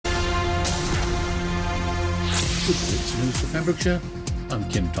With its news for Pembrokeshire, I'm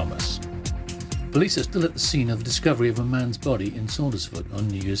Kim Thomas. Police are still at the scene of the discovery of a man's body in Saundersfoot on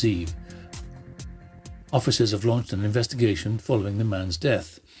New Year's Eve. Officers have launched an investigation following the man's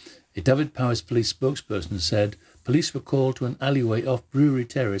death. A Dyfed-Powys police spokesperson said police were called to an alleyway off Brewery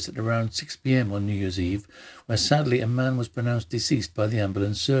Terrace at around 6 p.m. on New Year's Eve, where sadly a man was pronounced deceased by the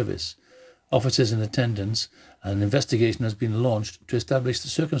ambulance service. Officers in attendance and an investigation has been launched to establish the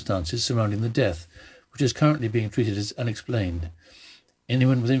circumstances surrounding the death, which is currently being treated as unexplained.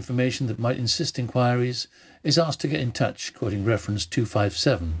 Anyone with information that might assist inquiries is asked to get in touch, quoting reference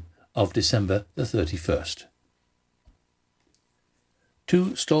 257 of December the 31st.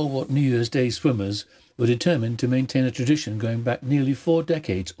 Two stalwart New Year's Day swimmers were determined to maintain a tradition going back nearly 4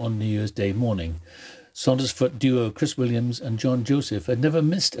 decades on New Year's Day morning. Saundersfoot duo Chris Williams and John Joseph had never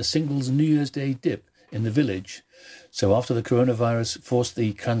missed a singles New Year's Day dip in the village. So after the coronavirus forced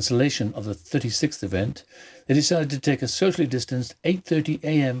the cancellation of the 36th event, they decided to take a socially distanced 8:30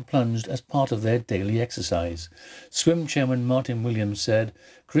 a.m. plunge as part of their daily exercise. Swim chairman Martin Williams said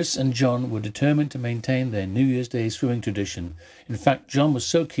Chris and John were determined to maintain their New Year's Day swimming tradition. In fact, John was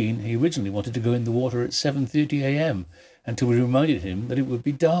so keen he originally wanted to go in the water at 7:30 a.m. until we reminded him that it would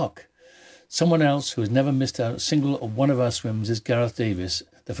be dark. Someone else who has never missed a single of one of our swims is Gareth Davis,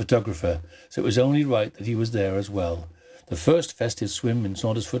 the photographer, so it was only right that he was there as well. The first festive swim in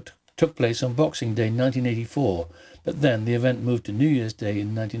Saundersfoot took place on Boxing Day 1984, but then the event moved to New Year's Day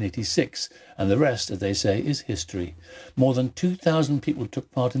in 1986, and the rest, as they say, is history. More than 2,000 people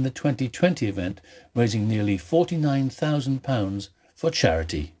took part in the 2020 event, raising nearly £49,000 for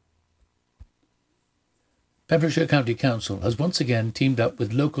charity. Pembrokeshire County Council has once again teamed up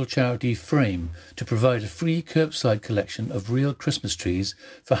with local charity Frame to provide a free curbside collection of real Christmas trees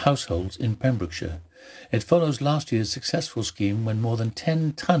for households in Pembrokeshire. It follows last year's successful scheme when more than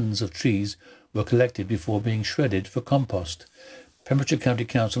 10 tonnes of trees were collected before being shredded for compost. Pembrokeshire County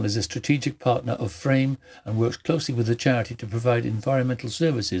Council is a strategic partner of Frame and works closely with the charity to provide environmental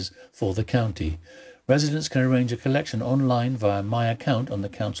services for the county. Residents can arrange a collection online via My Account on the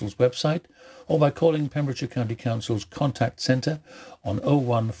council's website or by calling Pembrokeshire County Council's contact centre on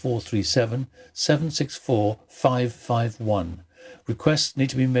 01437 764 551. Requests need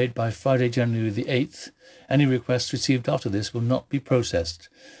to be made by Friday, January the 8th. Any requests received after this will not be processed.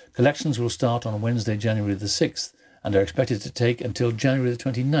 Collections will start on Wednesday, January the 6th and are expected to take until January the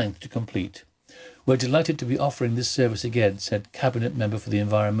 29th to complete. We're delighted to be offering this service again, said Cabinet Member for the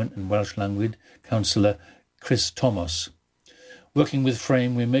Environment and Welsh Language, Councillor Chris Thomas. Working with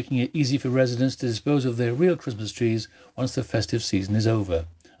Frame, we're making it easy for residents to dispose of their real Christmas trees once the festive season is over,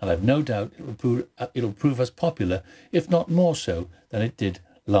 and I've no doubt it'll prove as popular, if not more so, than it did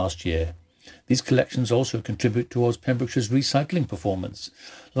last year. These collections also contribute towards Pembrokeshire's recycling performance.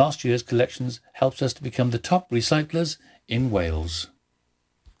 Last year's collections helped us to become the top recyclers in Wales.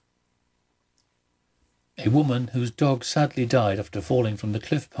 A woman whose dog sadly died after falling from the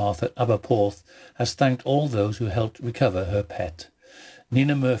cliff path at Aberporth has thanked all those who helped recover her pet.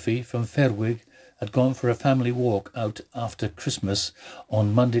 Nina Murphy from Fairwig had gone for a family walk out after Christmas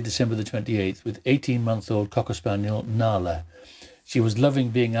on Monday, December the 28th with 18-month-old Cocker Spaniel Nala. She was loving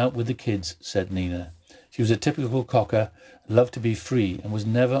being out with the kids, said Nina. She was a typical cocker, loved to be free and was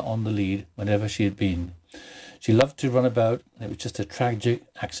never on the lead whenever she had been. She loved to run about and it was just a tragic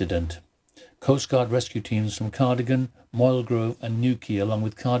accident. Coast Guard rescue teams from Cardigan, Moyle Grove and Newquay along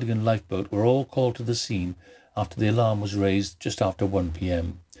with Cardigan Lifeboat were all called to the scene after the alarm was raised just after 1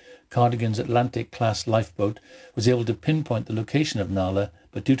 p.m. Cardigan's Atlantic-class lifeboat was able to pinpoint the location of Nala,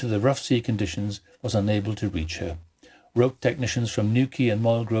 but due to the rough sea conditions was unable to reach her. Rope technicians from Newquay and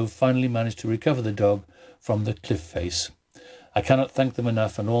Moyle Grove finally managed to recover the dog from the cliff face. I cannot thank them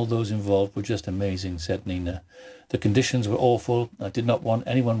enough, and all those involved were just amazing, said Nina. The conditions were awful. I did not want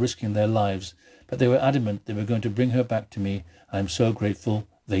anyone risking their lives, but they were adamant they were going to bring her back to me. I am so grateful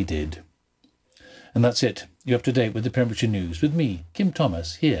they did. And that's it. You're up to date with the Pembrokeshire News with me, Kim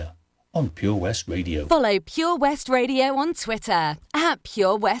Thomas, here on Pure West Radio. Follow Pure West Radio on Twitter at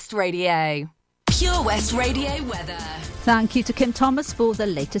Pure West Radio. Pure West Radio weather. Thank you to Kim Thomas for the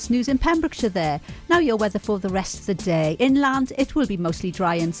latest news in Pembrokeshire there. Now your weather for the rest of the day. Inland, it will be mostly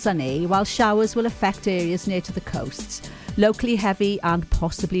dry and sunny, while showers will affect areas near to the coasts. Locally heavy and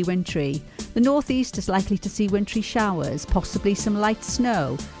possibly wintry. The northeast is likely to see wintry showers, possibly some light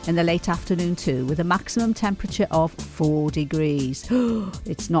snow in the late afternoon too, with a maximum temperature of 4 degrees.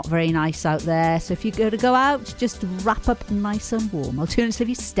 It's not very nice out there, so if you're going to go out, just wrap up nice and warm.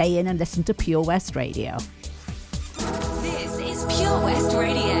 Alternatively, stay in and listen to Pure West Radio. This is Pure West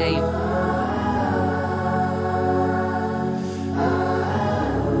Radio.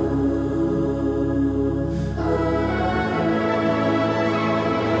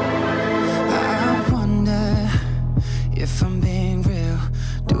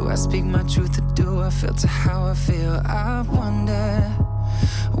 I wonder,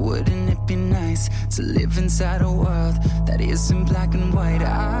 wouldn't it be nice to live inside a world that isn't black and white?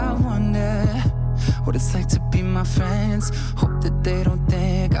 I wonder what it's like to be my friends. Hope that they don't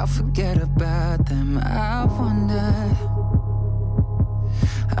think I'll forget about them. I wonder,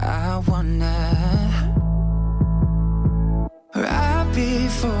 right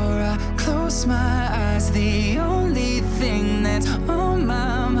before I close my eyes, the only thing that's on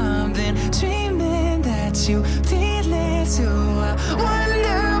my mind, been dreaming that you feel it too. I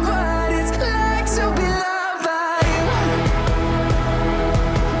wonder what it's like to be loved by you.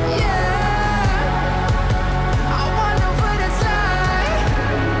 Yeah, I wonder what it's like.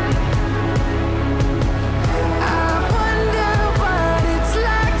 I wonder what it's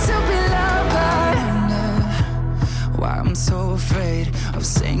like to be loved by you. I wonder why I'm so afraid of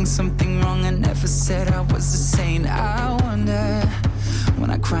saying something wrong. I never said I was a saint. I wonder, when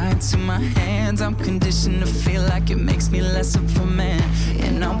I cry into my hands, I'm conditioned to feel like it makes me less of a man.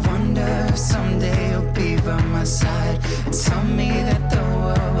 And I wonder if someday you'll be by my side and tell me that the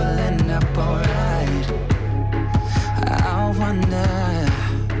world will end up alright. I wonder,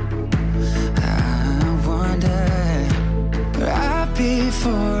 right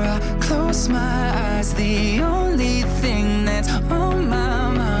before I close my eyes, the only thing that's on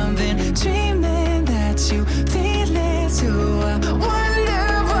my mind, been dreaming that you feel it too. I wonder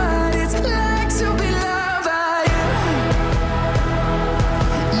what it's like to be loved by you.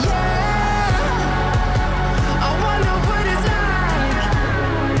 Yeah, I wonder what it's like.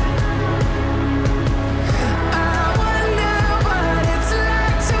 I wonder what it's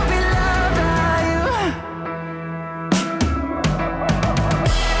like to be loved by you.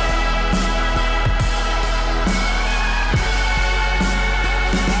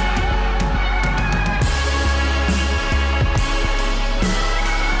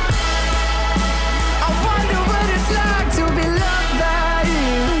 I wonder what it's like to be loved by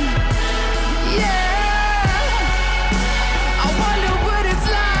you. Yeah, I wonder what it's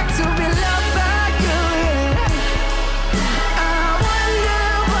like to be loved by you. Yeah, I wonder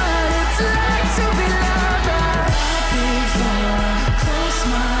what it's like to be loved by you. Before I close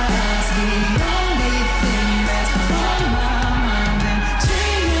my eyes, the only thing that's on my mind, and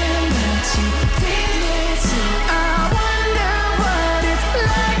dreaming that you feel it too. I wonder what it's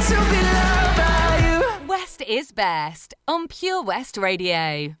like to be loved by you. West is best on Pure West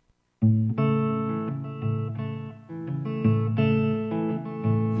Radio.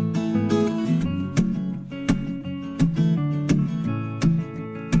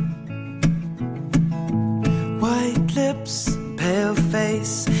 White lips, pale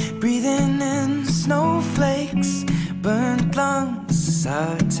face, breathing in snowflakes, burnt lungs,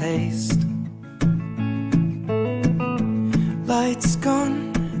 sour taste. Lights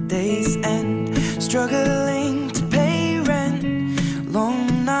gone, days end, struggling to pay rent,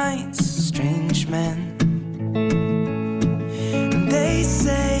 long nights, strange men. And they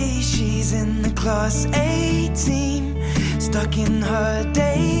say she's in the class 18, stuck in her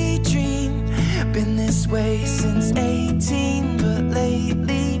daydream. Been this way since 18, but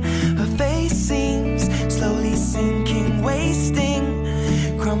lately her face seems slowly sinking, wasting,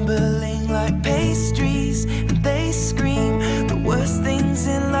 crumbling like pastries. And they scream the worst things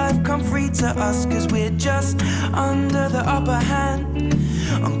in life come free to us, 'cause we're just under the upper hand.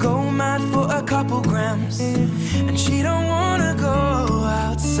 I'll go mad for a couple grams, and she don't wanna go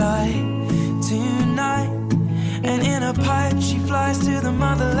outside tonight. And in a pipe she flies to the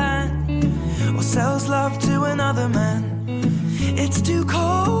motherland, or sells love to another man. It's too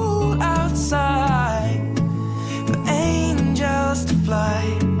cold outside for angels to fly,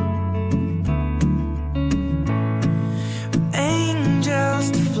 for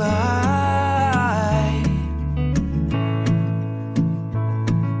angels to fly.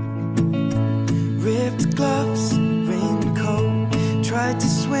 Ripped gloves, raincoat, tried to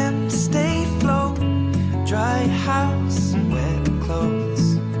swim, stay afloat, dry house, wet clothes.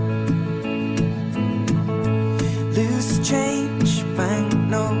 Loose change,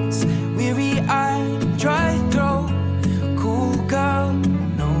 banknotes, weary-eyed, dry throat, cool girl,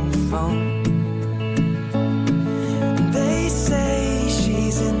 no phone. They say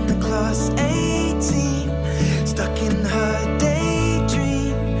she's in the class 18, stuck in her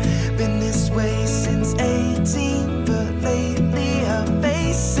daydream. Been this way since 18, but lately her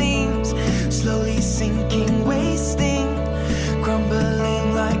face seems slowly sinking, wasting,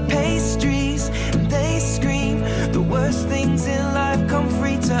 crumbling like pastries. And they scream the worst things in life come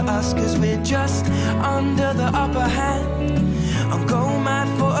free to us, 'cause we're just under the upper hand. I'll go mad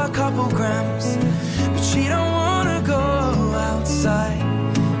for a couple grams, but she don't wanna go outside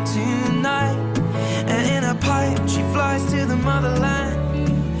tonight. And in a pipe she flies to the motherland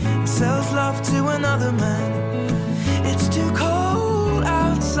and sells love to another man. It's too cold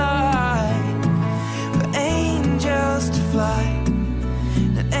outside for angels to fly.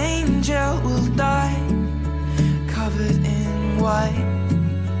 An angel will die covered in white,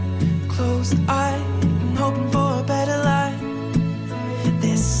 closed eye, hoping for a better life.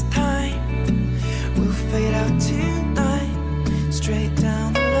 This time we'll fade out tonight, straight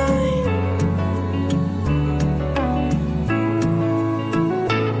down the line.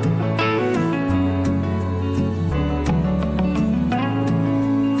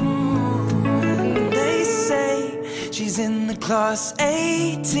 They say she's in the class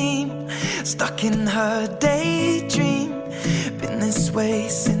A team, stuck in her daydream. Been this way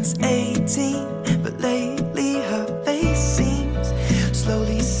since 18, but lately her face seems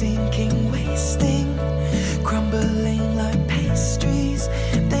slowly sinking, wasting, crumbling like pastries.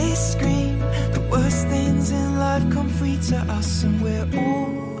 They scream the worst things in life come free to us, and we're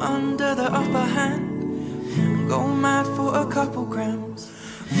all under the upper hand. Go mad for a couple grams,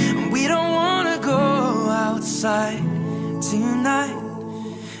 and we don't wanna go outside tonight.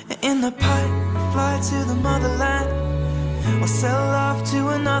 In the pipe, fly to the motherland, or sell love to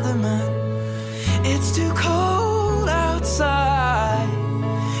another man. It's too cold outside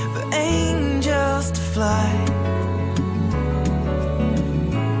for angels to fly.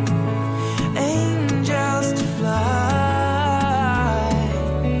 Angels to fly.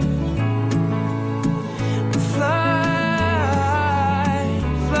 Fly,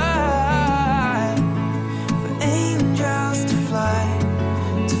 fly. For angels to fly,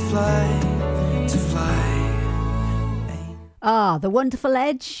 to fly, to fly. Ah, the wonderful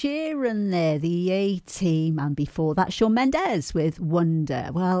Ed Sheeran there, the A-Team, and before that Shawn Mendes with Wonder.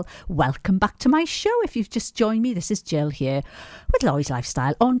 Well, welcome back to my show. If you've just joined me, this is Jill here with Lawrie's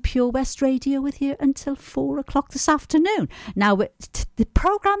Lifestyle on Pure West Radio with you until 4 o'clock this afternoon. Now, the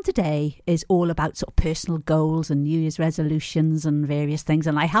programme today is all about sort of personal goals and New Year's resolutions and various things,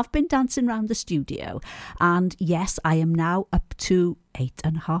 and I have been dancing around the studio, and yes, I am now up to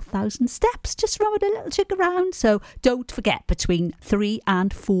 8,500 steps, just rode a little chick around. So don't forget, between 3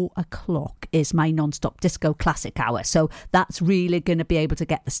 and 4 o'clock is my non-stop disco classic hour, so that's really going to be able to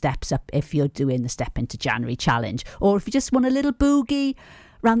get the steps up if you're doing the Step Into January challenge, or if you just want a little boogie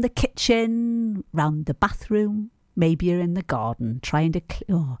round the kitchen, round the bathroom, maybe you're in the garden trying to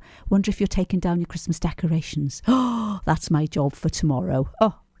wonder if you're taking down your Christmas decorations. Oh, that's my job for tomorrow.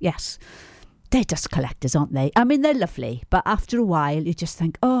 Oh yes, they're dust collectors, aren't they? I mean, they're lovely, but after a while you just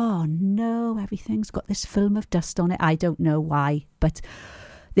think, oh no, everything's got this film of dust on it. I don't know why, but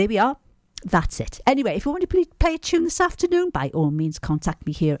there we are. That's it. Anyway, if you want to play a tune this afternoon, by all means contact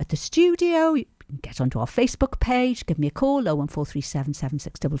me here at the studio. You can get onto our Facebook page, give me a call, 01437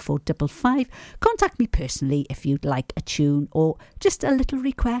 764455. Contact me personally if you'd like a tune or just a little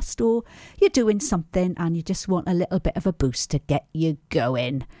request, or you're doing something and you just want a little bit of a boost to get you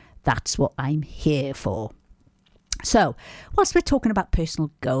going. That's what I'm here for. So, whilst we're talking about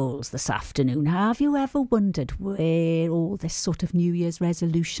personal goals this afternoon, have you ever wondered where all this sort of New Year's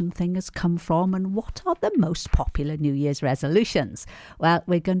resolution thing has come from, and what are the most popular New Year's resolutions? Well,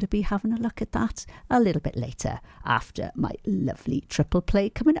 we're going to be having a look at that a little bit later after my lovely triple play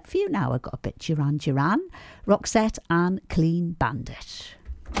coming up for you now. I've got a bit Duran Duran, Roxette and Clean Bandit.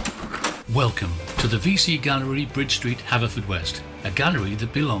 Welcome to the VC Gallery, Bridge Street, Haverfordwest, a gallery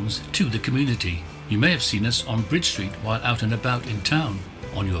that belongs to the community. You may have seen us on Bridge Street while out and about in town.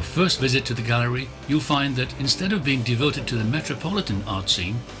 On your first visit to the gallery, you'll find that instead of being devoted to the metropolitan art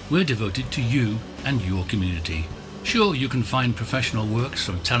scene, we're devoted to you and your community. Sure, you can find professional works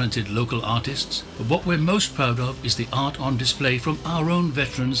from talented local artists, but what we're most proud of is the art on display from our own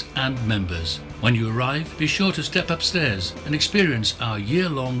veterans and members. When you arrive, be sure to step upstairs and experience our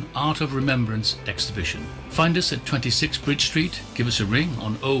year-long Art of Remembrance exhibition. Find us at 26 Bridge Street, give us a ring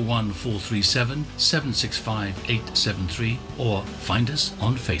on 01437 765 873, or find us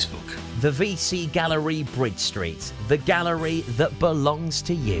on Facebook. The VC Gallery, Bridge Street, the gallery that belongs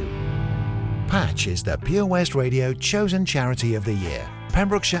to you. Patch is the Pure West Radio chosen charity of the year.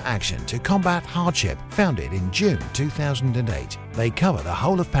 Pembrokeshire Action to Combat Hardship, founded in June 2008. They cover the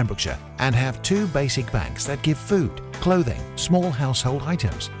whole of Pembrokeshire and have 2 basic banks that give food, clothing, small household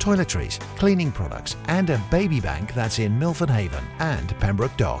items, toiletries, cleaning products, and a baby bank that's in Milford Haven and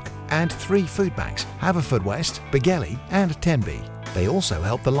Pembroke Dock, and 3 food banks, Haverfordwest, Begelly and Tenby. They also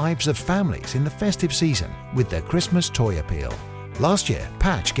help the lives of families in the festive season with their Christmas toy appeal. Last year,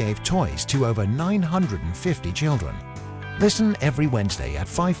 Patch gave toys to over 950 children. Listen every Wednesday at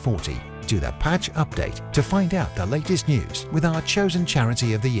 5:40 to the Patch Update to find out the latest news with our chosen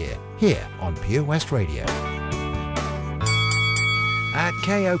charity of the year here on Pure West Radio. At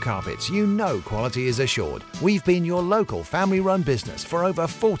KO Carpets, you know quality is assured. We've been your local family-run business for over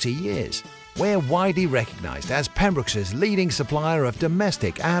 40 years. We're widely recognised as Pembrokeshire's leading supplier of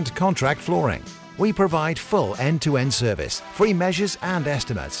domestic and contract flooring. We provide full end-to-end service, free measures and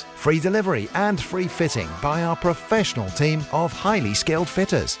estimates, free delivery and free fitting by our professional team of highly skilled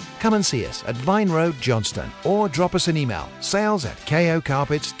fitters. Come and see us at Vine Road, Johnston, or drop us an email,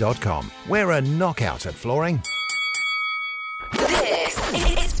 sales@kocarpets.com. We're a knockout at flooring. This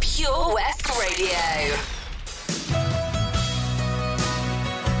is Pure West Radio.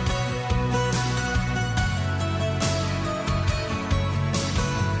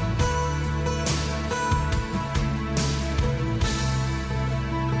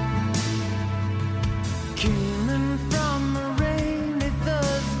 Coming from a rainy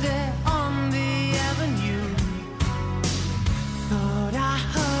Thursday on the avenue, thought I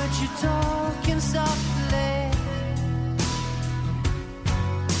heard you talking softly.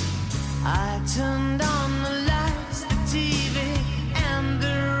 I turned on the lights, the TV and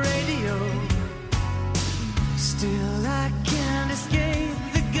the radio. Still I can't escape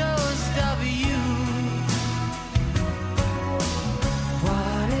the ghost of you.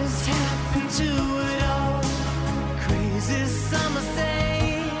 What has happened to it all? Crazy summer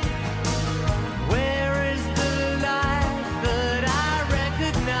say, where is the light that I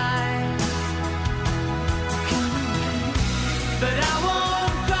recognize? But I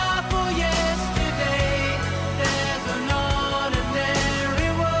won't cry for yesterday. There's an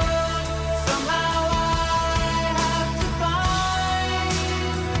ordinary world somehow I have to find.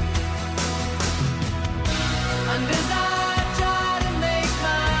 And as I try to make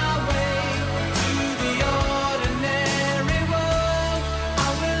my way to the ordinary world, I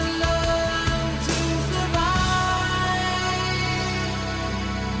will learn to survive.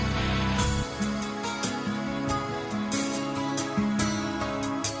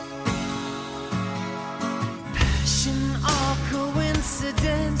 Passion or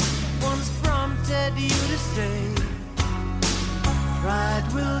coincidence once prompted you to say, pride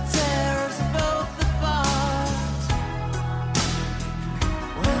will tear us both apart.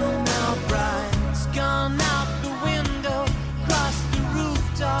 Well, now pride's gone out the window, crossed the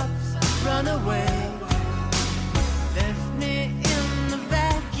rooftops, run away, left me in the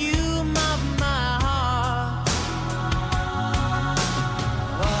vacuum of my heart.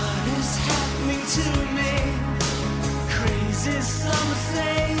 What is happening to me? Crazy some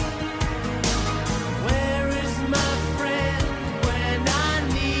say. Where is my friend when I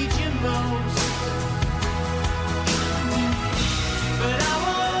need you most? But I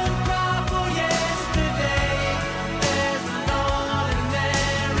won't cry for yesterday. There's an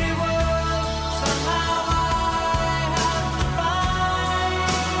ordinary world somehow I have to find.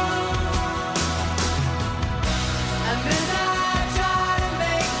 And as I try to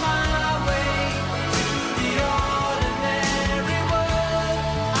make my way to the ordinary world,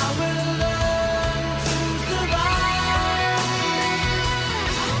 I will learn to survive.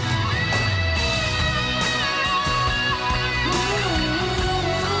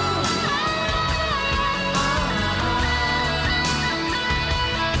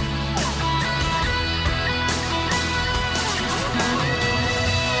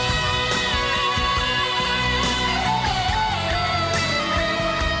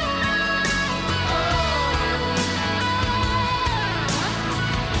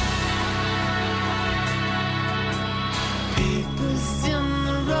 Papers in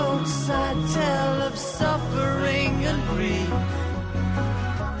the roadside tell of suffering and grief.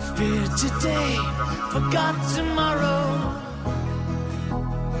 Fear today, forgot tomorrow.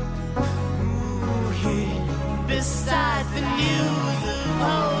 Ooh, here beside the news of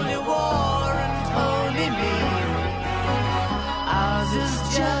holy war and holy me, ours is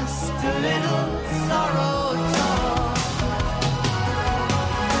just a little sorrow talk.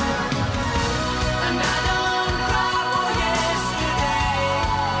 And I don't cry for yesterday.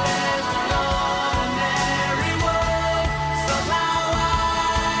 There's an ordinary world somehow I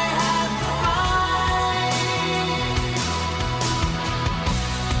have to find.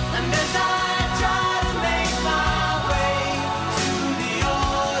 And as I try to make my way to the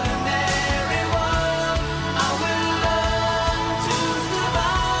ordinary world, I will learn to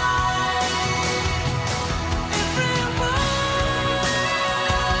survive.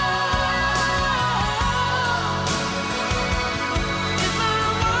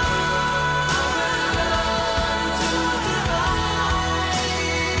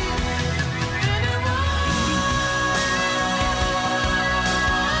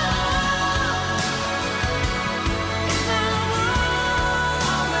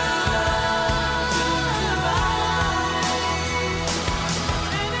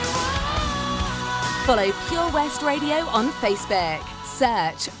 Follow Pure West Radio on Facebook.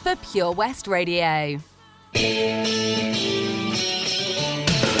 Search for Pure West Radio.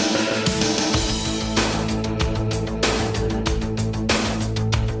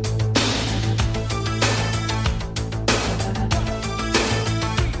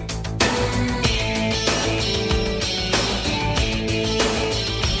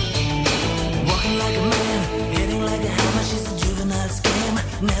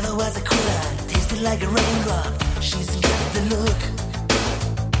 Never was a quitter, tasted like a raindrop. She's got the look.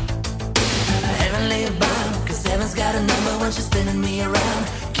 Heavenly bound, cause heaven's got a number when she's spinning me around.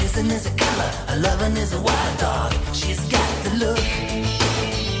 Kissing is a color, a loving is a wild dog. She's got the look.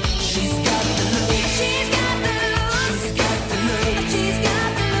 She's got the look. She's got the look. She's got the look. She's got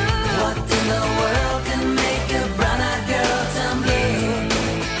the look. What in the world can make a brown-eyed girl turn blue?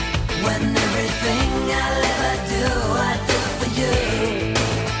 When everything I'll ever do, I do for you.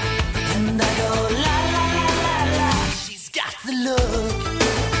 Look.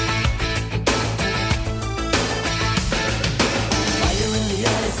 Fire in the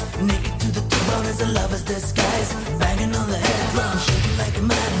eyes, naked to the bone as a lover's disguise. Banging on the head drum, shaking like a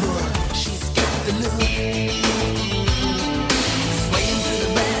mad bull. She's got the look. Swaying through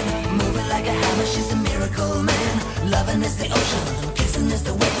the band, moving like a hammer. She's a miracle man. Loving is the ocean, kissing is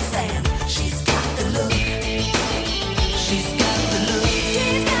the wet sand. She's got the look. She's got the look.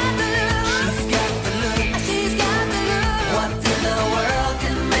 She's got the look. She's got the look. She's got the look. What in the world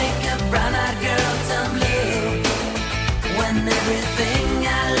can make a brown-eyed girl turn blue? When everything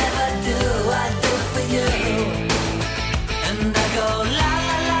I'll ever do, I do for you. And I go la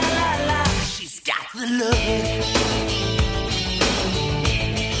la la la la. She's got the look.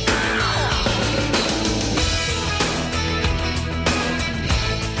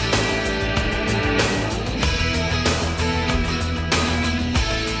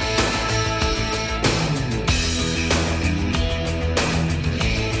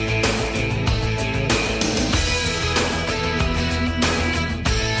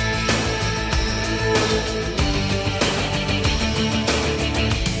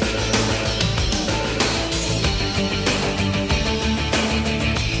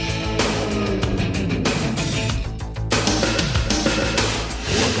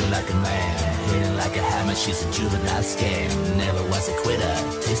 She's a juvenile scam, never was a quitter,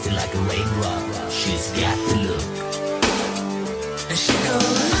 tasted like a raindrop. She's got the look. And she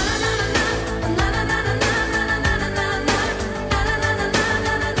goes na na na na na na na na na na na na na.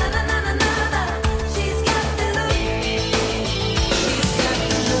 She's got the look. She's got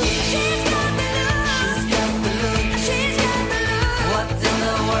the look. She's got the look. She's got the look. She's got the look. What in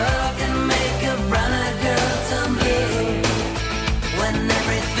the world can make a brown-eyed girl turn blue? When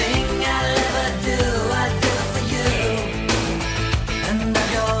everything I'll ever do, I do for you. And I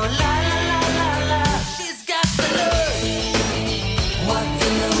go la la la la la. She's got the look. What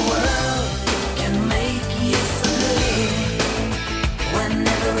in the world can make you so blue? When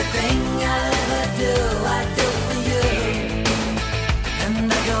everything I'll ever do, I do for you. And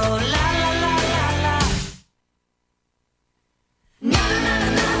I go la la la la la. Na na na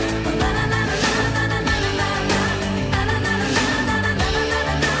na na na na na na na na na na.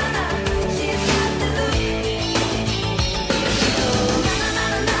 She's got the look. She goes na na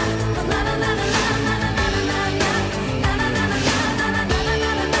na na na na na na na na na na.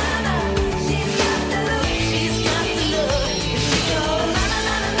 She's got the look. She's got the look. She goes na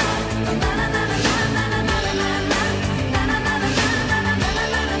na na na na na na na na na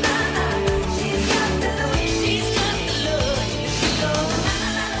na na. She's got the look. She's got the look. She goes na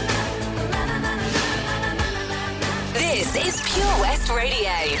na na na na na na. This is Pure West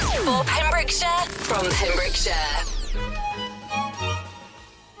Radio for Pembrokeshire from Pembrokeshire.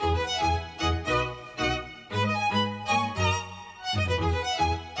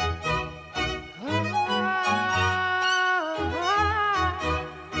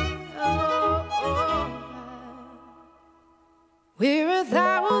 We're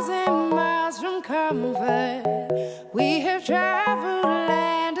 1,000 miles from comfort. We have traveled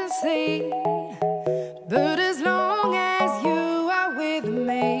land and sea. But as long as you are with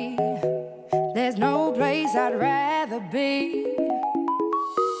me, there's no place I'd rather be.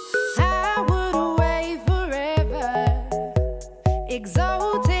 I would away forever,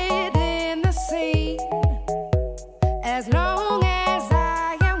 exalted in the sea. As long as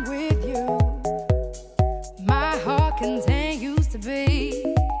I am with you, my heart continues to beat.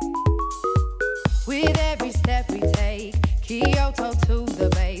 With every step we take, Kyoto to the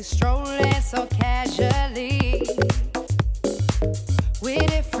bay, strolling so casually. We're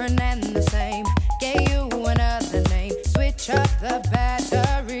different and the same, gave you another name, switch up the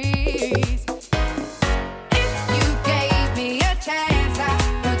batteries.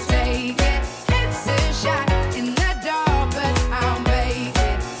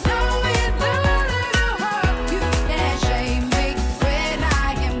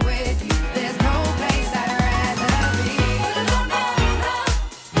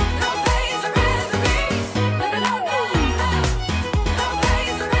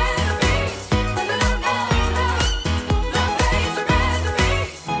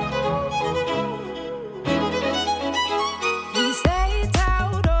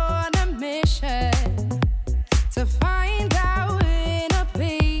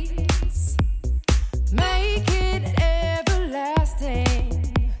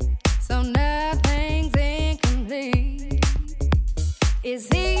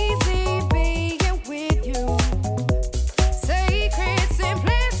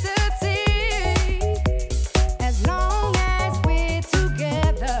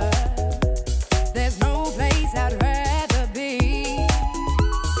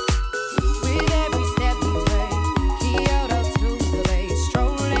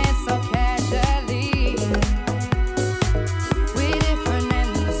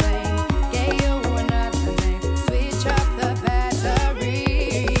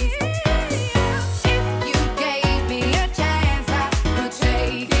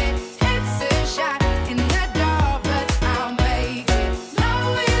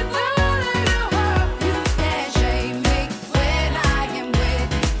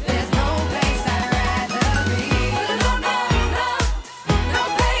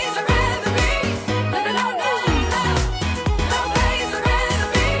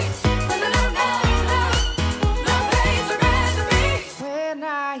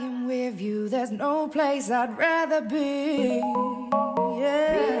 there's no place I'd rather be.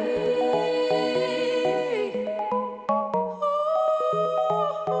 Yeah.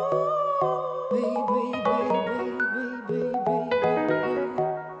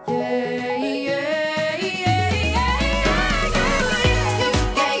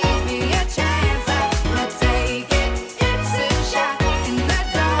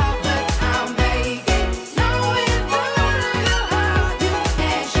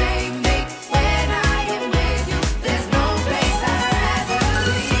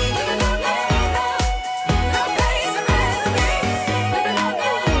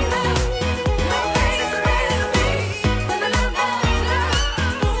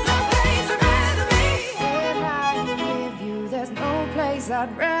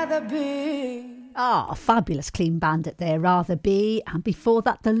 I'd rather be. Ah, fabulous clean bandit there, Rather Be. And before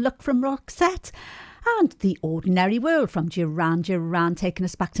that, The Look from Roxette. And The Ordinary World from Duran Duran, taking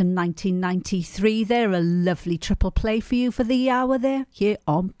us back to 1993. They're a lovely triple play for you for the hour there, here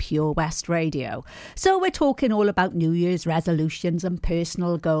on Pure West Radio. So we're talking all about New Year's resolutions and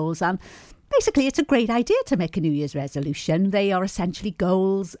personal goals, and basically, it's a great idea to make a New Year's resolution. They are essentially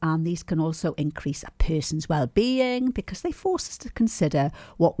goals, and these can also increase a person's well-being because they force us to consider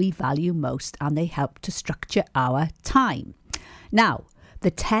what we value most, and they help to structure our time. Now, the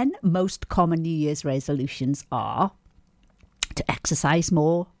 10 most common New Year's resolutions are to exercise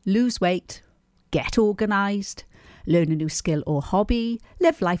more, lose weight, get organised, learn a new skill or hobby,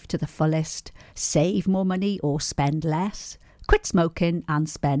 live life to the fullest, save more money or spend less, quit smoking and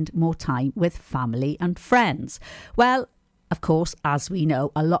spend more time with family and friends. Well, of course, as we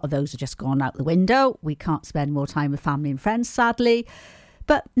know, a lot of those are just gone out the window. We can't spend more time with family and friends, sadly.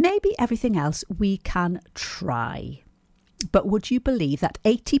 But maybe everything else we can try. But would you believe that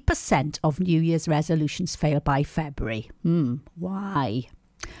 80% of New Year's resolutions fail by February? Why?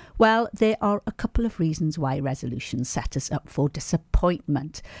 Well, there are a couple of reasons why resolutions set us up for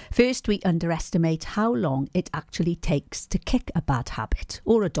disappointment. First, we underestimate how long it actually takes to kick a bad habit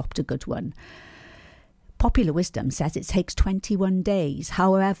or adopt a good one. Popular wisdom says it takes 21 days.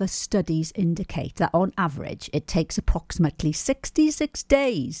 However, studies indicate that on average, it takes approximately 66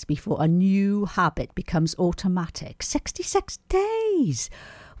 days before a new habit becomes automatic. 66 days!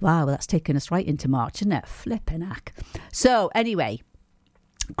 Wow, that's taken us right into March, isn't it? Flippin' heck. So, anyway,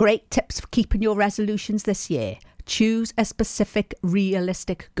 great tips for keeping your resolutions this year. Choose a specific,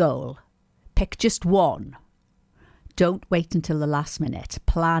 realistic goal. Pick just one. Don't wait until the last minute.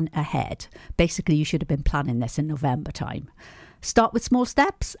 Plan ahead. Basically, you should have been planning this in November time. Start with small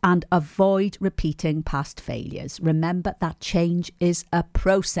steps and avoid repeating past failures. Remember that change is a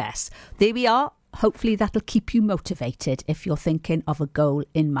process. There we are. Hopefully that'll keep you motivated if you're thinking of a goal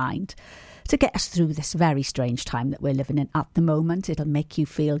in mind. To get us through this very strange time that we're living in at the moment, it'll make you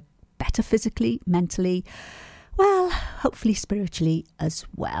feel better physically, mentally, well, hopefully spiritually as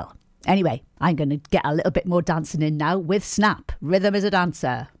well. Anyway, I'm going to get a little bit more dancing in now with Snap. Rhythm is a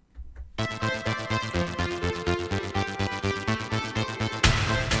dancer.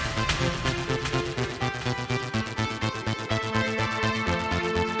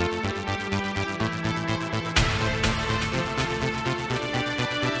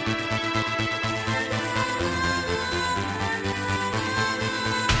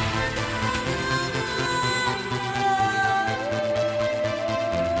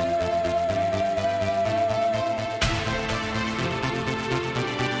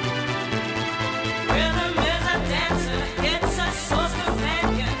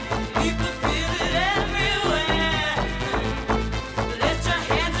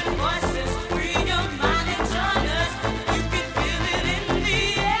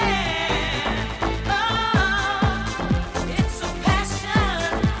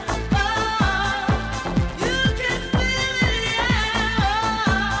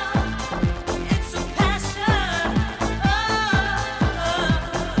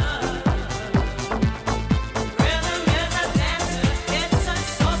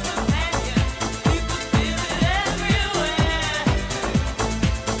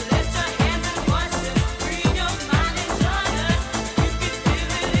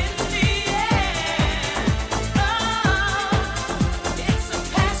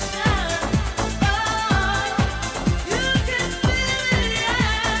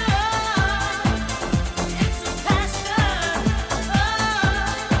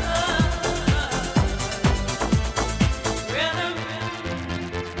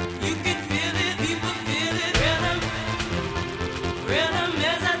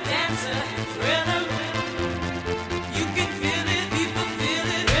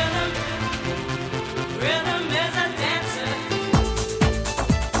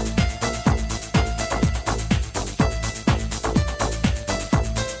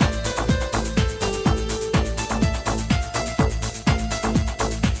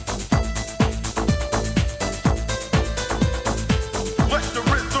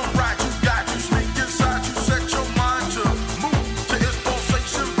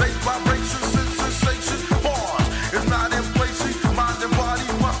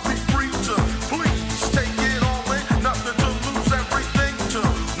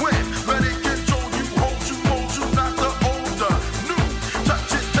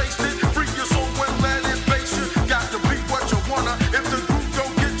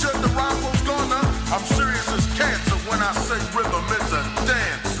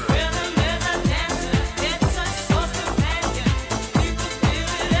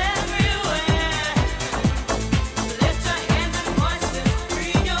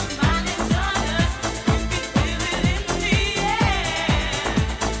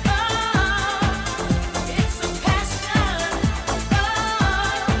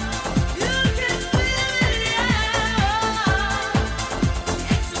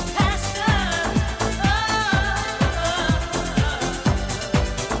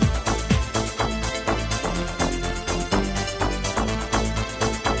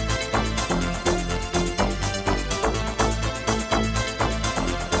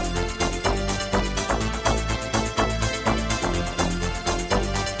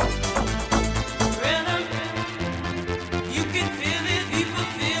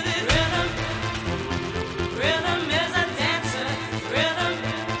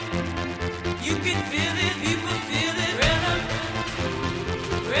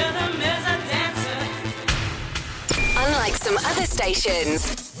 some other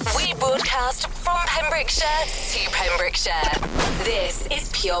stations. We broadcast from Pembrokeshire to Pembrokeshire. This is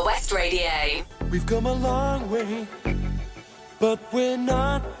Pure West Radio. We've come a long way, but we're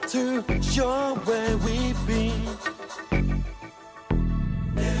not too sure where we've been.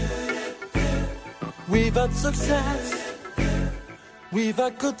 We've had success, we've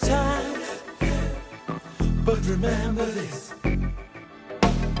had good times, but remember this.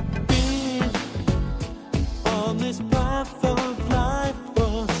 Being on this path of life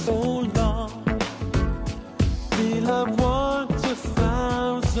for so long, we'll have walked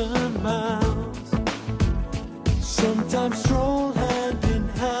 1,000 miles, sometimes stroll hand in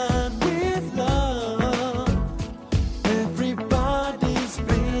hand with love. Everybody's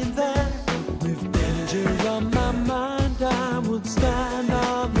been there. With danger on my mind, I would stand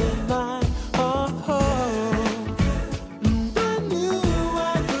on the line. Oh, oh. And I knew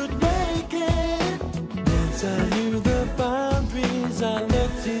I could make it. Once I knew the boundaries, I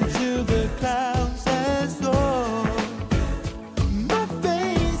looked into the clouds as though my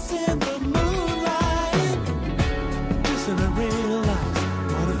face in the moonlight. Just then I realized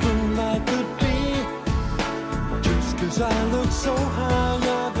what a fool I could be. Just 'cause I look so high, I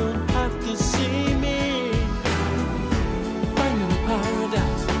don't have to see me. Finding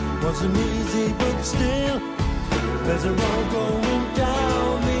paradise wasn't easy, but still, there's a road going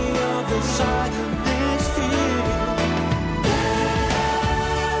down the other side of this field.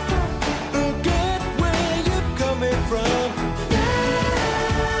 Never forget where you're coming from.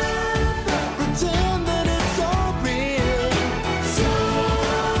 Never pretend that it's all real.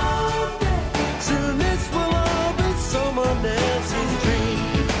 Someday, soon this will all be someone else's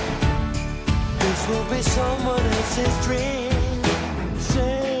dream. This will be someone else's dream.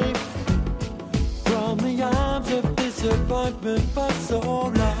 Safe from the arms of disappointment for so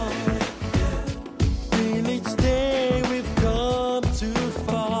long. Feel each day we've come too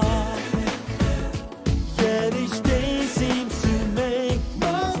far. Yet each day seems to make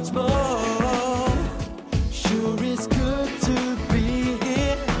much more. Sure it's good to be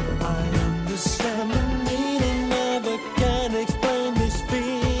here. I understand the meaning, never can explain this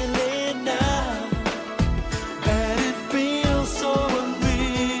feeling now. And it feels so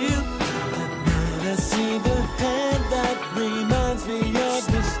unreal. And I see the hand that reminds me of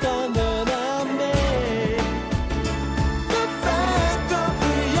the stand that I made. The fact of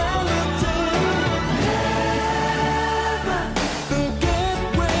reality. Never forget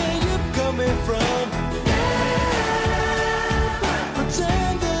where you're coming from. Never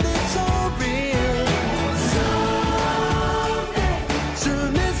pretend that it's all real. Someday, soon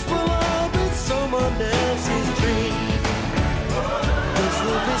this will all be someone else's dream. This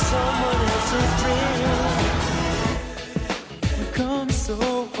will be someone else's dream. We've come so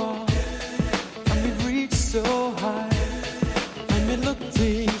far, and we've reached so high, and we look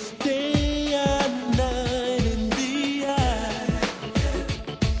each day and night in the eye,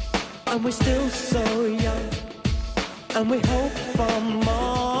 and we're still so young, and we hope for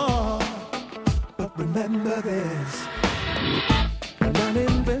more. But remember this, we're not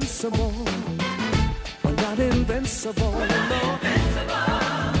invincible. We're not invincible. No.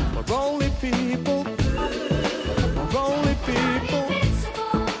 We're only people. We're only people.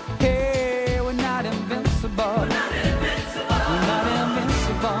 Hey, we're not invincible. We're not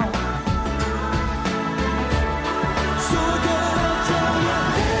invincible. So we're gonna tell you,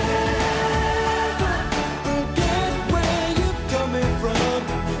 never forget where you're coming from.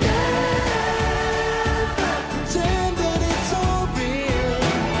 Never pretend that it's all real.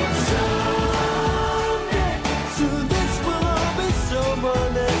 Someday, soon this will all be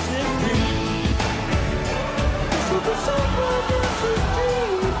someone else's dream. This will be someone else's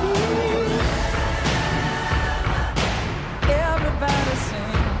dream. Everybody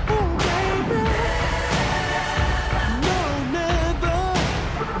sing, oh baby. No, never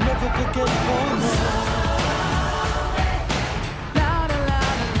forget, oh no. La, la, la,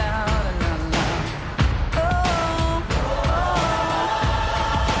 la, la, la, la. Oh,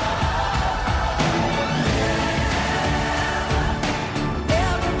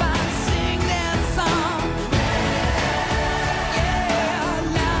 everybody sing that song.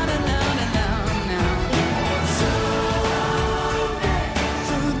 Yeah, la, la, la, la, la, la. Someday,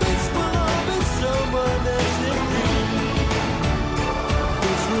 soon this will all be someone else's dream.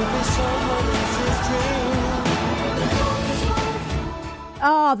 This will be someone else's dream.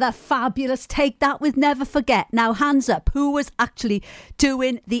 Oh, the fabulous Take That with Never Forget. Now, hands up, who was actually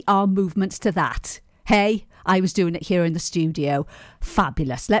doing the arm movements to that? Hey, I was doing it here in the studio.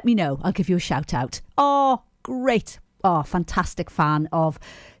 Fabulous. Let me know. I'll give you a shout out. Oh, great. fantastic fan of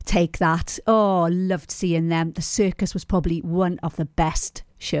Take That. Oh, loved seeing them. The circus was probably one of the best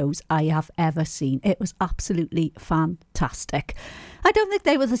shows I have ever seen. It was absolutely fantastic. I don't think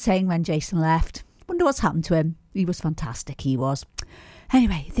they were the same when Jason left. Wonder what's happened to him. He was fantastic, he was.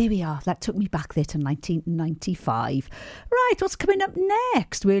 Anyway, there we are. That took me back there to 1995. Right, what's coming up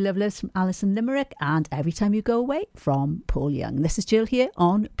next? We're Loveless from Alison Limerick and Every Time You Go Away from Paul Young. This is Jill here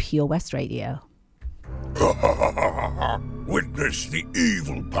on Pure West Radio. Witness the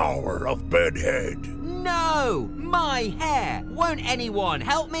evil power of Bedhead. No! My hair! Won't anyone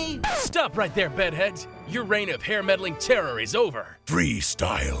help me? Stop right there, Bedheads. Your reign of hair-meddling terror is over.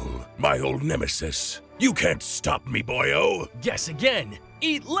 Freestyle, my old nemesis. You can't stop me, boyo. Guess again.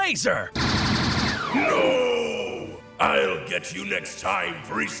 Eat laser! No! I'll get you next time,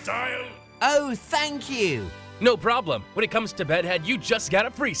 Freestyle. Oh, thank you. No problem. When it comes to Bedhead, you just gotta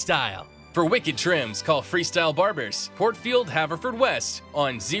freestyle. For wicked trims, call Freestyle Barbers, Portfield, Haverfordwest,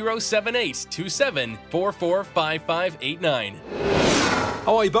 on 07827 445589.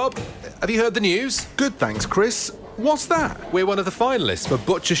 Hi, Bob. Have you heard the news? Good, thanks, Chris. What's that? We're one of the finalists for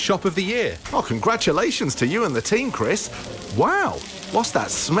Butcher's Shop of the Year. Oh, congratulations to you and the team, Chris. Wow, what's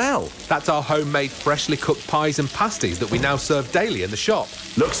that smell? That's our homemade freshly cooked pies and pasties that we now serve daily in the shop.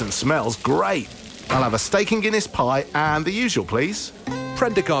 Looks and smells great. I'll have a steak and Guinness pie and the usual, please.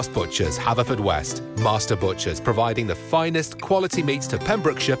 Prendergast Butchers, Haverfordwest. Master Butchers, providing the finest quality meats to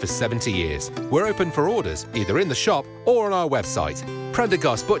Pembrokeshire for 70 years. We're open for orders, either in the shop or on our website,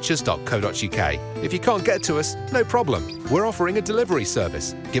 prendergastbutchers.co.uk. If you can't get to us, no problem. We're offering a delivery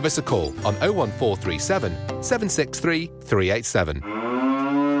service. Give us a call on 01437 763 387.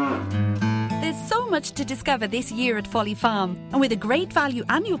 There's so much to discover this year at Folly Farm. And with a great value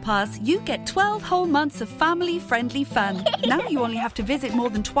annual pass, you get 12 whole months of family-friendly fun. Now you only have to visit more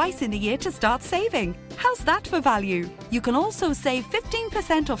than twice in the year to start saving. How's that for value? You can also save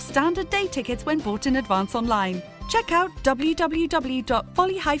 15% off standard day tickets when bought in advance online. Check out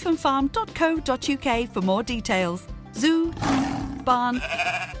www.folly-farm.co.uk for more details. Zoo, barn,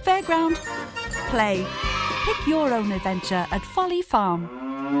 fairground, play. Pick your own adventure at Folly Farm.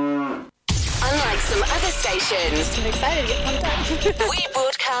 Unlike some other stations, I'm excited to get pumped up. we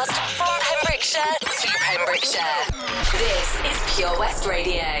broadcast from Pembrokeshire to Pembrokeshire. This is Pure West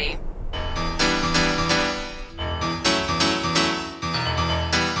Radio.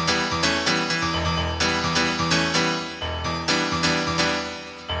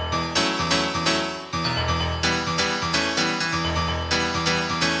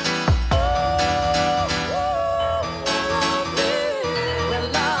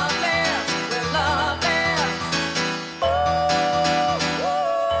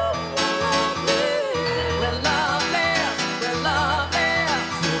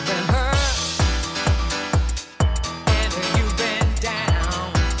 You've been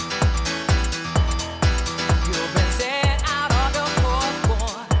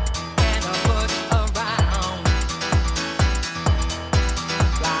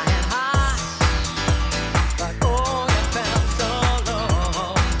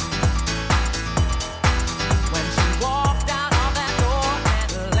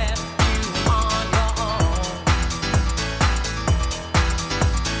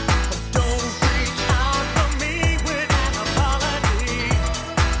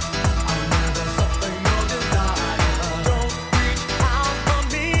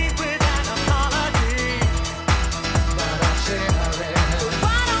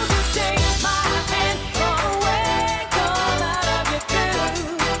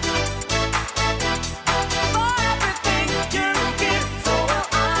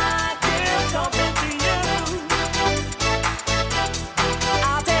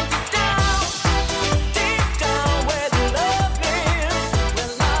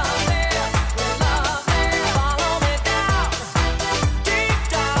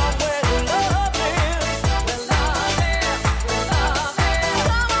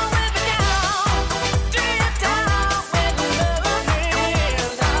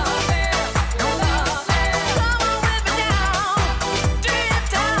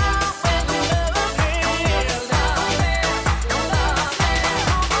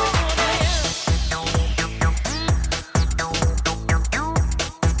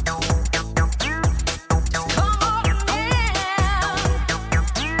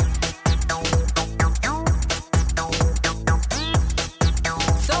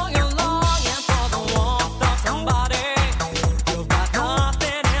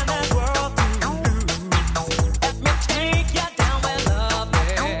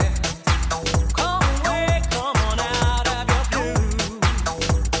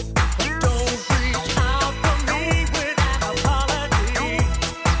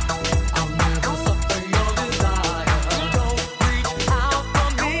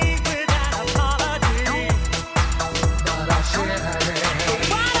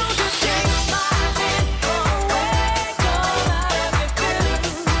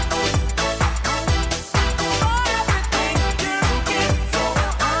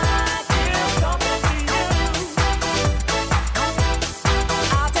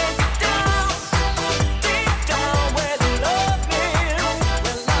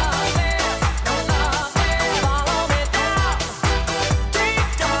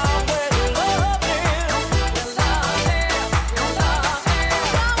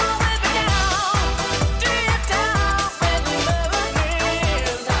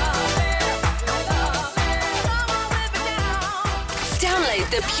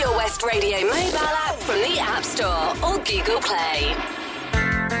the Pure West Radio mobile app from the App Store or Google Play.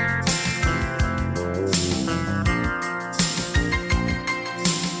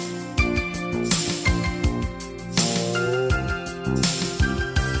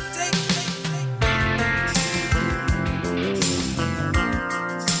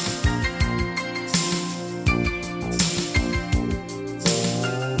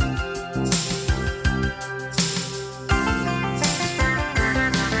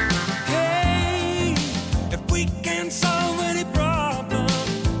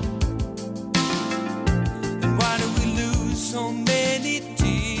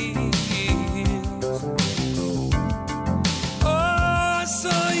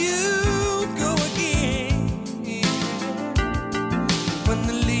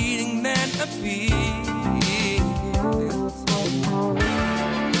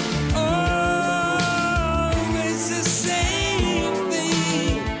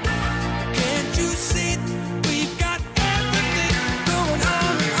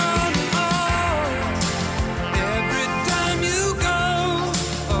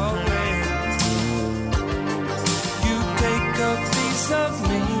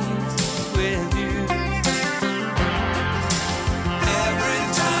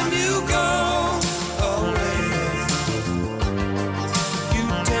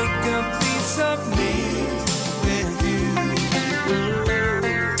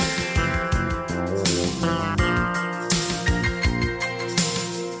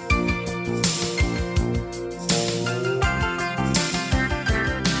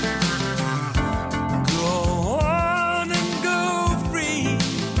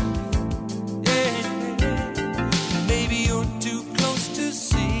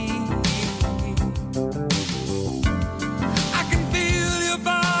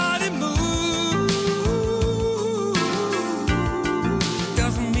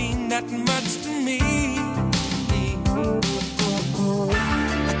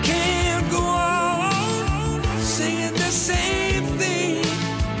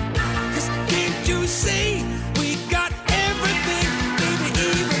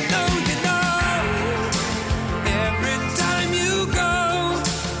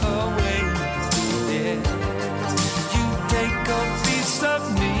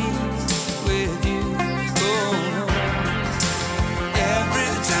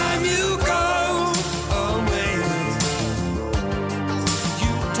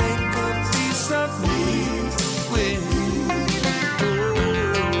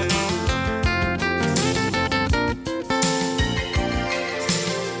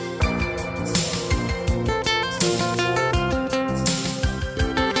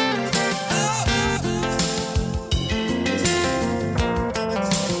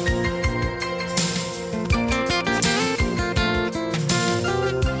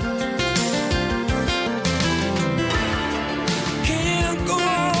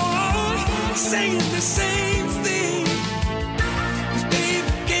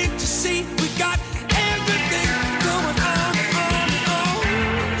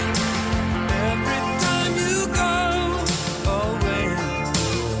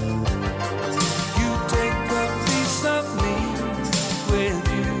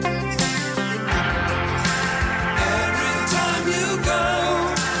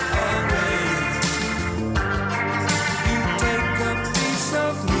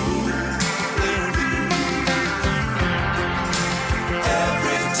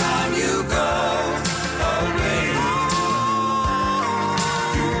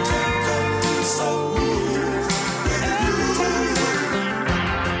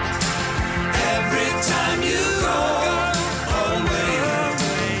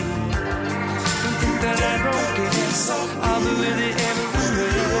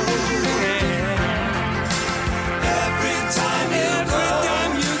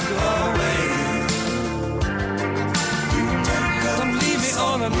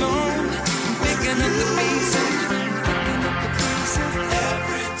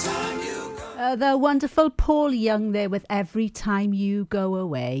 The wonderful Paul Young there with Every Time You Go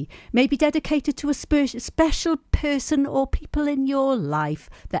Away. Maybe dedicated to a special person or people in your life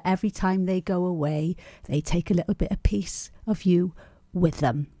that every time they go away, they take a little bit of piece of you with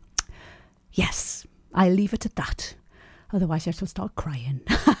them. Yes, I'll leave it at that. Otherwise I shall start crying.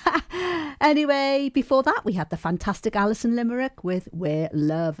 Anyway, before that, we had the fantastic Alison Limerick with Where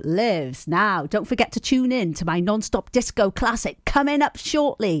Love Lives. Now, don't forget to tune in to my non-stop disco classic coming up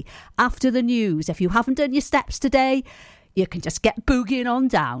shortly after the news. If you haven't done your steps today, you can just get boogieing on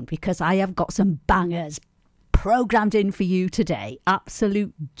down because I have got some bangers programmed in for you today.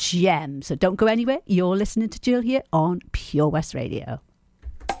 Absolute gems. So don't go anywhere. You're listening to Jill here on Pure West Radio.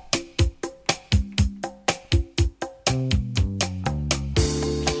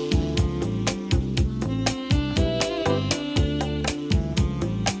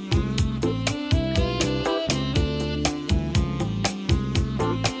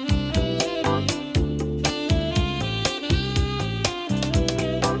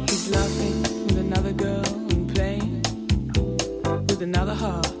 another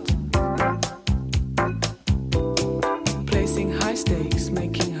heart. Placing high stakes,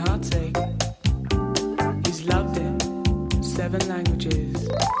 making hearts ache. He's loved in 7 languages.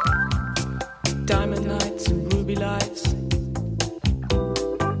 Diamond nights and ruby lights.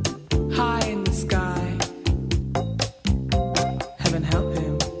 High in the sky. Heaven help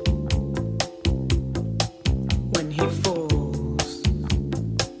him when he falls.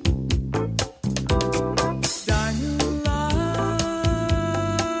 Diamond light,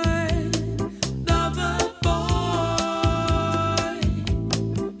 lover boy.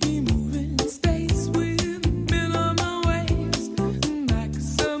 He move in space with minimal waste,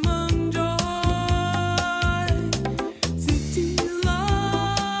 maximum joy. City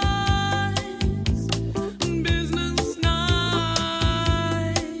lights, business nights.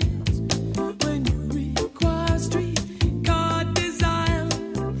 When you require streetcar desire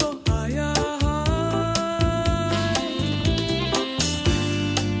for higher heights.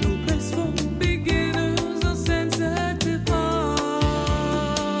 No place for beginners or sensitive hearts.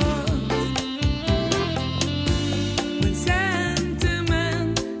 When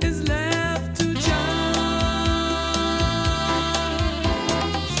sentiment is left to chance.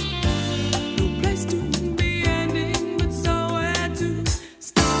 No place to be ending, but somewhere to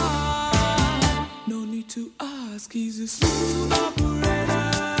start. No need to ask, he's a smooth operator.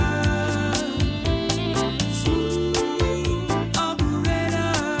 Smooth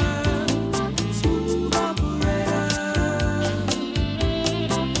operator. Smooth operator.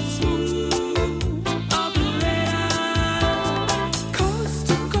 Smooth operator. Coast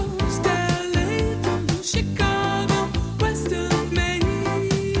to coast, LA to Chicago, west of Maine.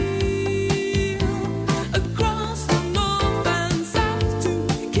 Across the north and south to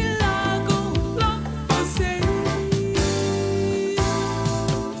Chicago, love for sale.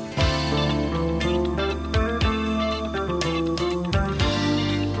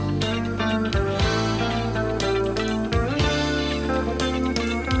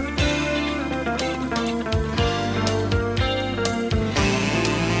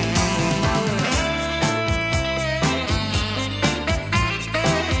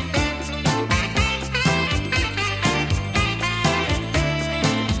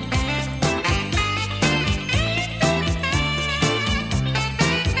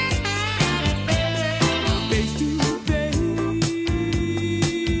 Face to face,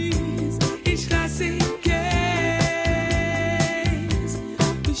 each classic case.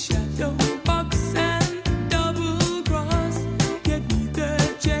 The shadow box and double cross, yet neither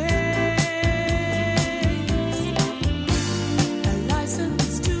chase. A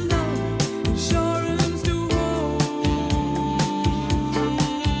license to love, insurance to hold.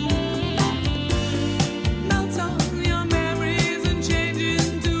 Melt on your memories and change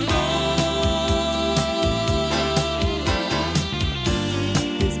into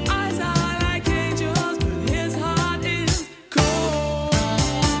his eyes are like angels, but his heart is cold.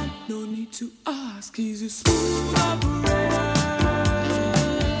 No need to ask, he's a smooth operator.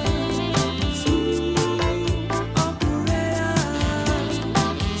 Smooth operator.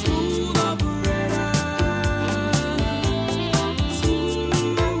 Smooth operator. Smooth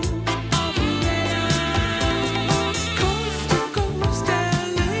operator. Coast to coast,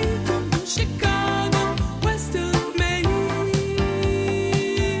 LA to Chicago, west of Maine.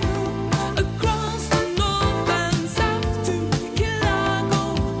 Across the north and south to Chicago,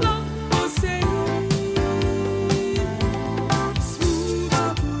 love for sale. Smooth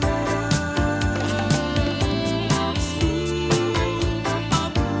operator. Smooth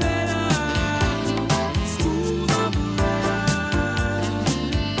operator. Smooth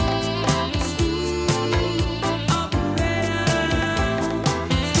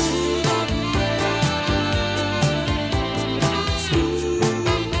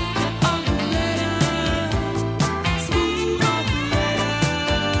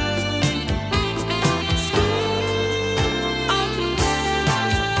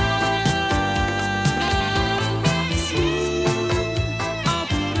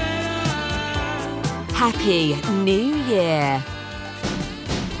Happy New Year.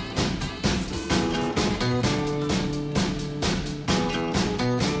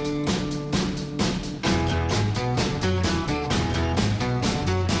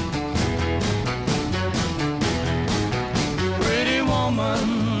 Pretty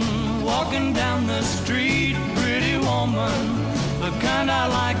woman walking down the street. Pretty woman, the kind I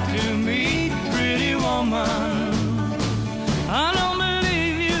like to meet. Pretty woman, I don't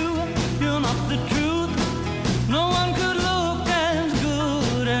believe you. You're not the truth. No one could look as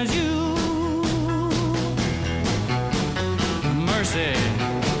good as you. Mercy.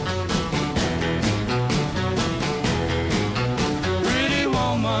 Pretty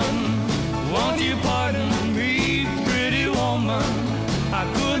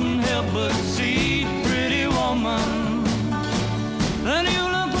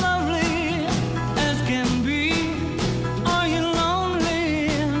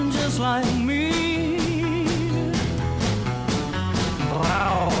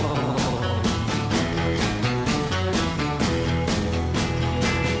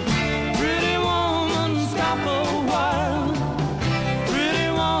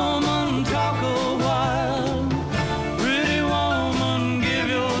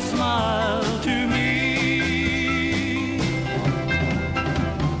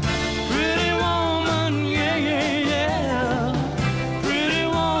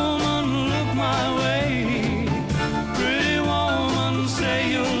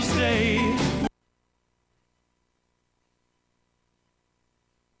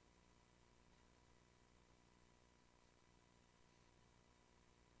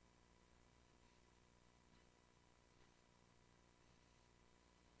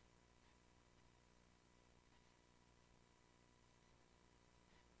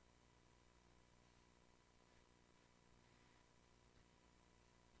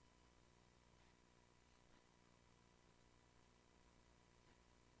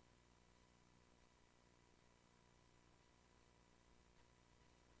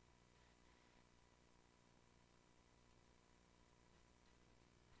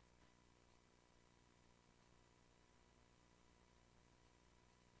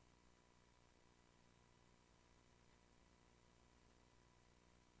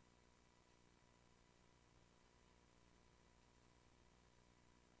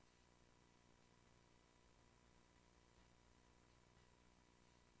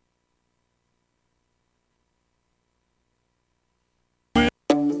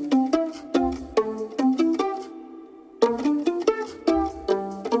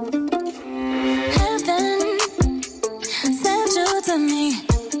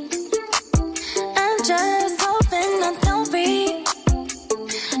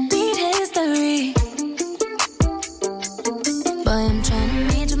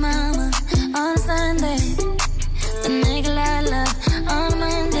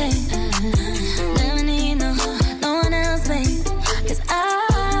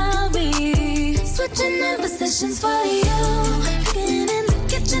Switching up positions for you. Cooking in the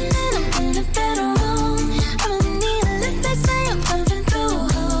kitchen and I'm in the bedroom. I don't need a lift, they say I'm pumping through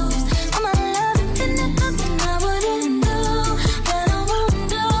holes. All my love and fitting nothing I wouldn't do, that I won't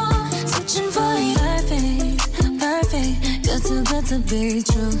do. Switching for you. Perfect, perfect. You're too good to be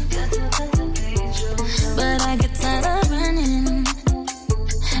true. But I get tired of running.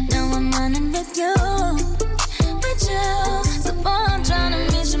 Now I'm running with you. With you. So boy, I'm trying to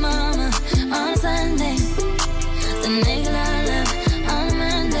meet your mama on Sunday. The nigga I love on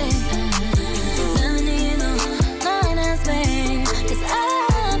Monday. Never need no finance, babe. 'Cause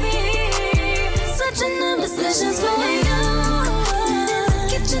I'll be switching up positions for you. In the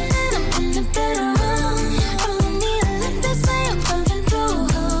kitchen and I'm in the bedroom. I don't need a lift, they say I'm pumping through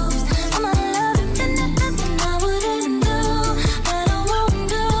holes. All my love and fitting nothing I wouldn't do, that I won't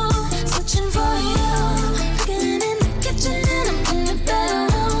do. Switching for you. Cooking in the kitchen and I'm in the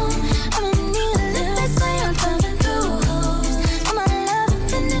bedroom. I don't need a lift, they say I'm pumping through holes. All my love and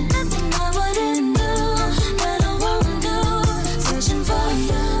fitting nothing I wouldn't do, that I won't do. Switching for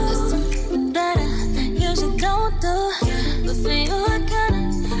you. Listen, that I usually don't do, but for you I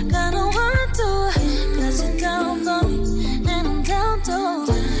kinda want to. 'Cause you're down for me and I'm down to.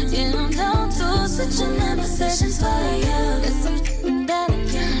 Yeah, I'm down to. Switching up positions for you. Listen, that I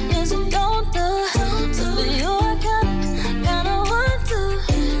usually don't do, but for you I kinda want to.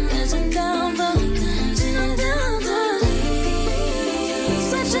 'Cause you're down for me and I'm down to.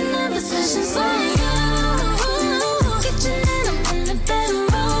 Switching up positions for you. Kitchen and I'm in the bedroom.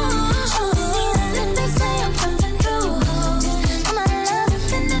 I don't need a lift, they say I'm pumping through holes. All my love and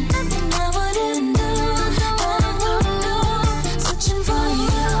fitting nothing I wouldn't do, that I won't do. Switching for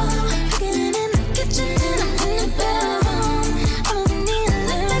you. Cooking in the kitchen and I'm in the bedroom. I don't need a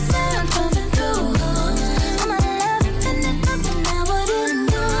lift, they say I'm pumping through holes. All my love and fitting nothing I wouldn't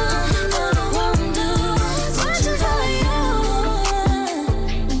do, that I won't do. Switching for you.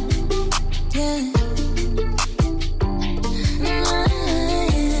 Yeah.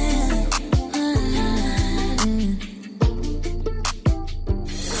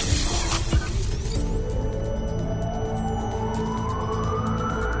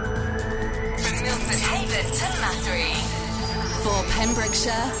 From Milford Haven to Mathery. For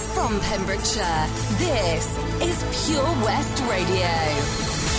Pembrokeshire, from Pembrokeshire, this is Pure West Radio.